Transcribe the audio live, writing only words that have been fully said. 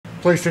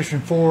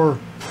PlayStation 4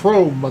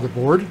 Pro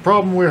motherboard.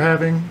 Problem we're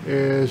having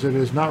is it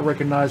is not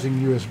recognizing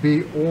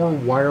USB or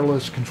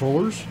wireless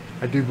controllers.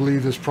 I do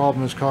believe this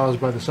problem is caused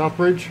by the south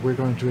bridge. We're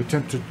going to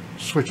attempt to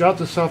switch out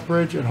the south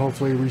bridge and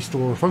hopefully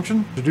restore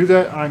function. To do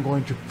that, I'm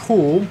going to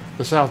pull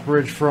the south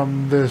bridge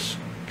from this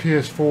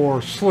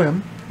PS4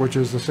 Slim, which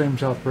is the same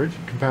south bridge,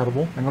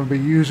 compatible. I'm going to be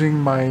using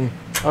my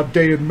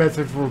updated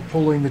method for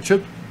pulling the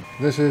chip.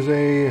 This is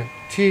a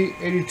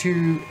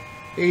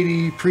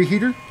T8280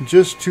 preheater,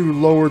 just to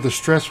lower the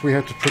stress we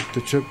have to put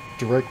the chip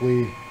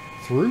directly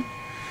through.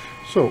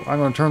 So I'm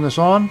going to turn this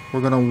on.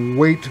 We're going to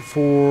wait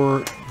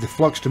for the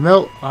flux to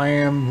melt. I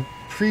am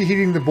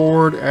preheating the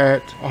board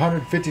at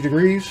 150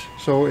 degrees,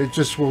 so it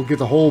just will give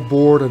the whole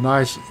board a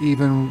nice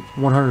even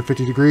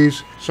 150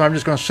 degrees. So I'm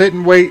just going to sit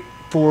and wait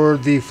for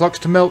the flux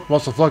to melt.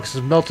 Once the flux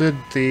is melted,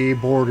 the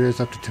board is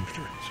up to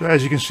temperature. So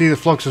as you can see, the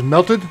flux is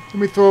melted. Let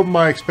me throw up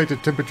my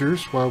expected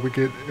temperatures while we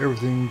get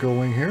everything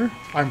going here.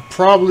 I'm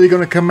probably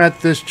going to come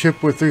at this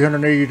chip with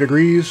 380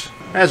 degrees.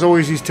 As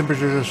always, these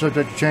temperatures are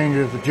subject to change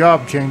as the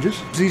job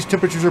changes. These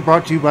temperatures are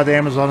brought to you by the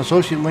Amazon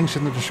associate links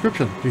in the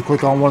description. If you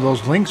click on one of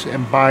those links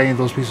and buy any of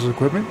those pieces of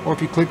equipment, or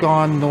if you click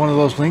on one of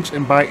those links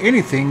and buy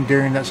anything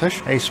during that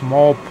session, a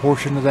small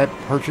portion of that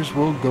purchase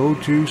will go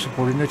to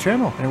supporting the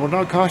channel, and it will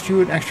not cost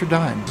you an extra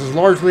dime. This is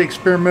largely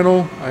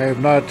experimental. I have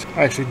not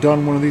actually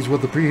done one of these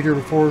with the preheater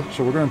before,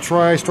 so we're going to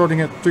try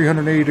starting at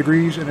 380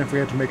 degrees, and if we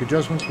have to make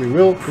adjustments, we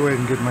will. Go ahead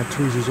and get my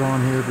tweezers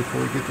on here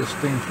before we get this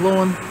thing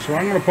flowing. So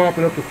I'm going to pop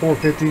it up to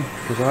 450.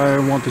 Because I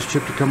want this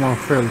chip to come off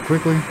fairly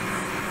quickly.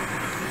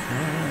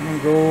 I'm going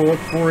to go up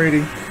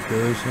 480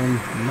 because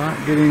I'm not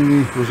getting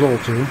the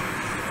results here.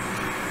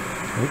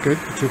 Okay,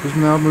 the chip is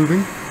now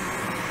moving.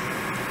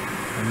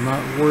 I'm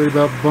not worried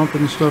about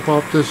bumping stuff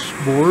off this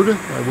board.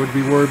 I would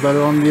be worried about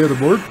it on the other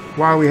board.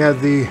 While we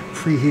have the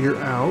preheater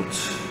out,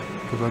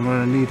 because I'm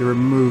going to need to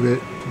remove it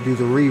to do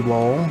the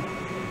re-wall,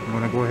 I'm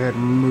going to go ahead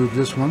and remove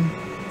this one.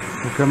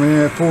 We're coming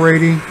in at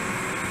 480.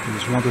 I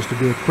just want this to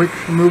be a quick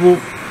removal.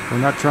 We're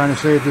not trying to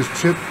save this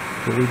chip,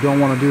 but we don't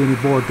want to do any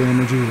board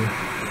damage either.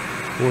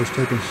 The board's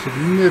taking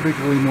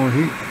significantly more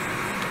heat.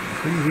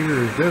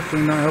 Preheater is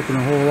definitely not helping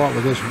a whole lot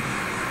with this one.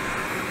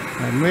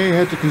 I may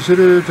have to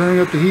consider turning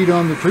up the heat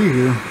on the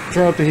preheater.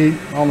 Turn up the heat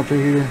on the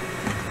preheater.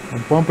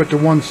 I'll bump it to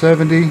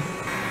 170.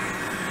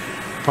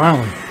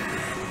 Finally.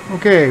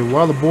 Okay,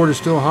 while the board is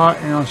still hot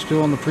and I'm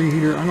still on the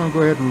preheater, I'm going to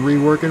go ahead and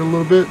rework it a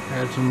little bit.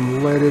 Add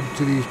some leaded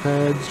to these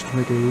pads to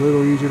make it a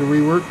little easier to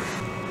rework.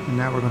 And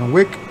now we're going to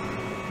wick.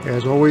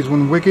 As always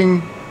when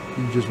wicking,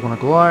 you just want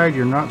to glide.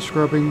 You're not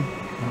scrubbing,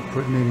 not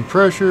putting any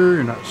pressure,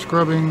 you're not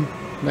scrubbing.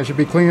 That should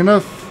be clean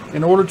enough.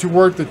 In order to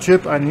work the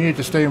chip, I need it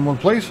to stay in one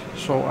place,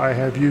 so I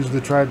have used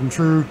the tried and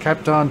true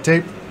Kapton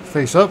tape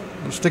face up,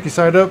 the sticky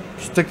side up,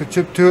 stick the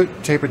chip to it,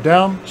 tape it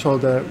down so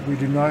that we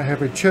do not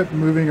have a chip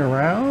moving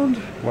around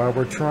while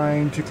we're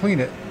trying to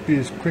clean it. Be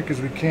as quick as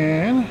we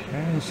can,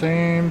 and the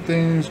same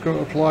things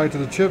apply to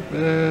the chip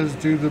as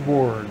do the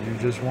board. You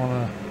just want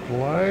to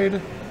glide.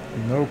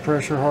 No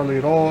pressure hardly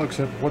at all,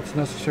 except what's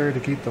necessary to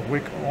keep the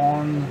wick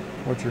on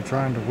what you're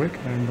trying to wick.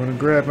 I'm going to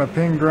grab my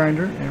pin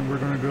grinder and we're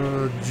going to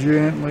go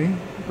gently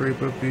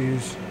scrape up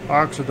these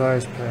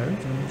oxidized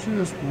pads, and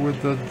just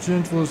with the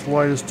gentlest,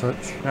 lightest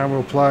touch. Now we'll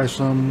apply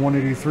some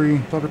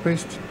 183 solder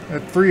paste.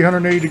 At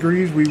 380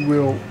 degrees we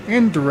will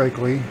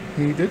indirectly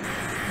heat it.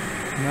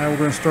 Now we're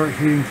going to start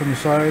heating from the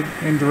side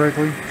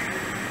indirectly.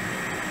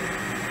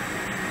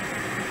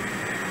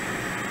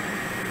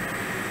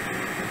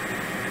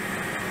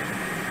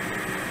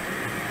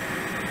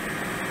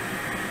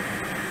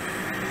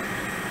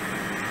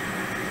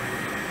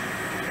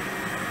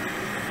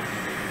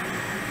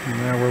 And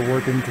now we're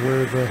working to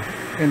where the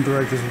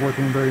indirect is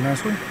working very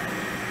nicely.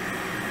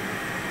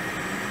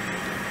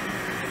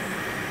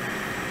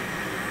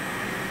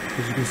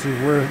 As you can see,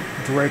 we're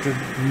directed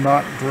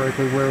not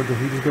directly where the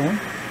heat is going.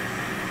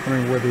 I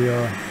mean, where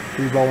the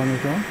re-balling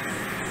is going.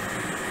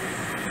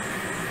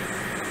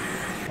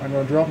 I'm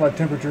going to drop my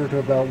temperature to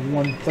about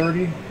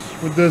 130.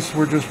 With this,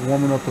 we're just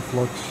warming up the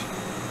flux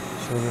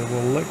so that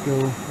we'll let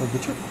go of the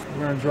chip.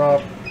 We're going to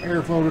drop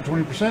airflow to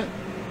 20%.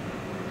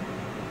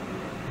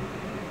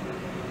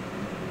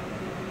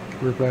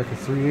 We're back at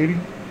 380.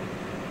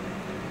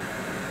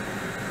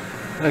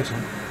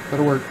 Excellent.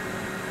 That'll work.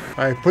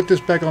 I put this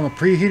back on the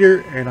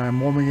preheater and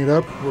I'm warming it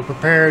up. We're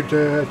prepared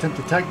to attempt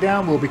to tack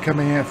down. We'll be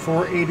coming in at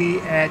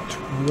 480 at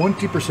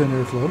 20%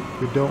 airflow.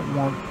 We don't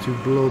want to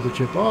blow the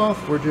chip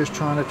off. We're just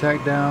trying to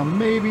tack down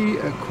maybe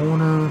a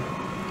corner.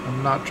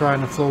 I'm not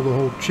trying to flow the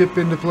whole chip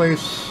into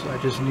place. I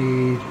just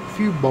need a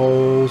few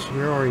balls.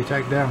 We're already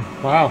tacked down.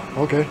 Wow.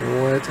 Okay.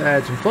 Let's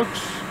add some flux.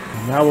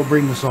 And now we'll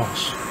bring the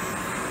sauce.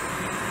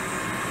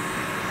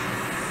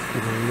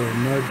 Give it a little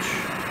nudge.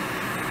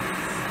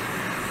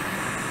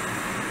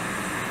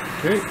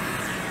 Okay.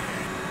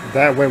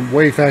 That went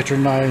way faster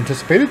than I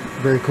anticipated.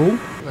 Very cool.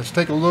 Let's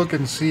take a look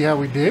and see how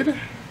we did.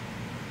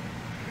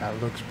 That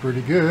looks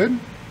pretty good.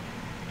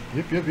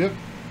 Yep.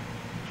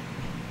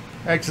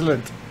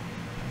 Excellent.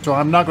 So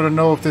I'm not going to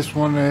know if this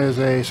one is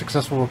a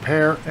successful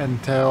repair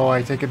until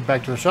I take it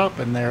back to the shop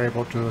and they're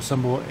able to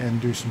assemble it and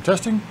do some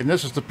testing. And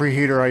this is the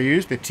preheater I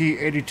used, the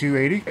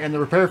T8280, and the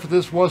repair for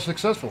this was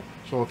successful.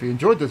 So if you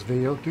enjoyed this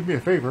video, do me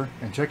a favor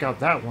and check out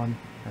that one,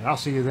 and I'll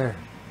see you there.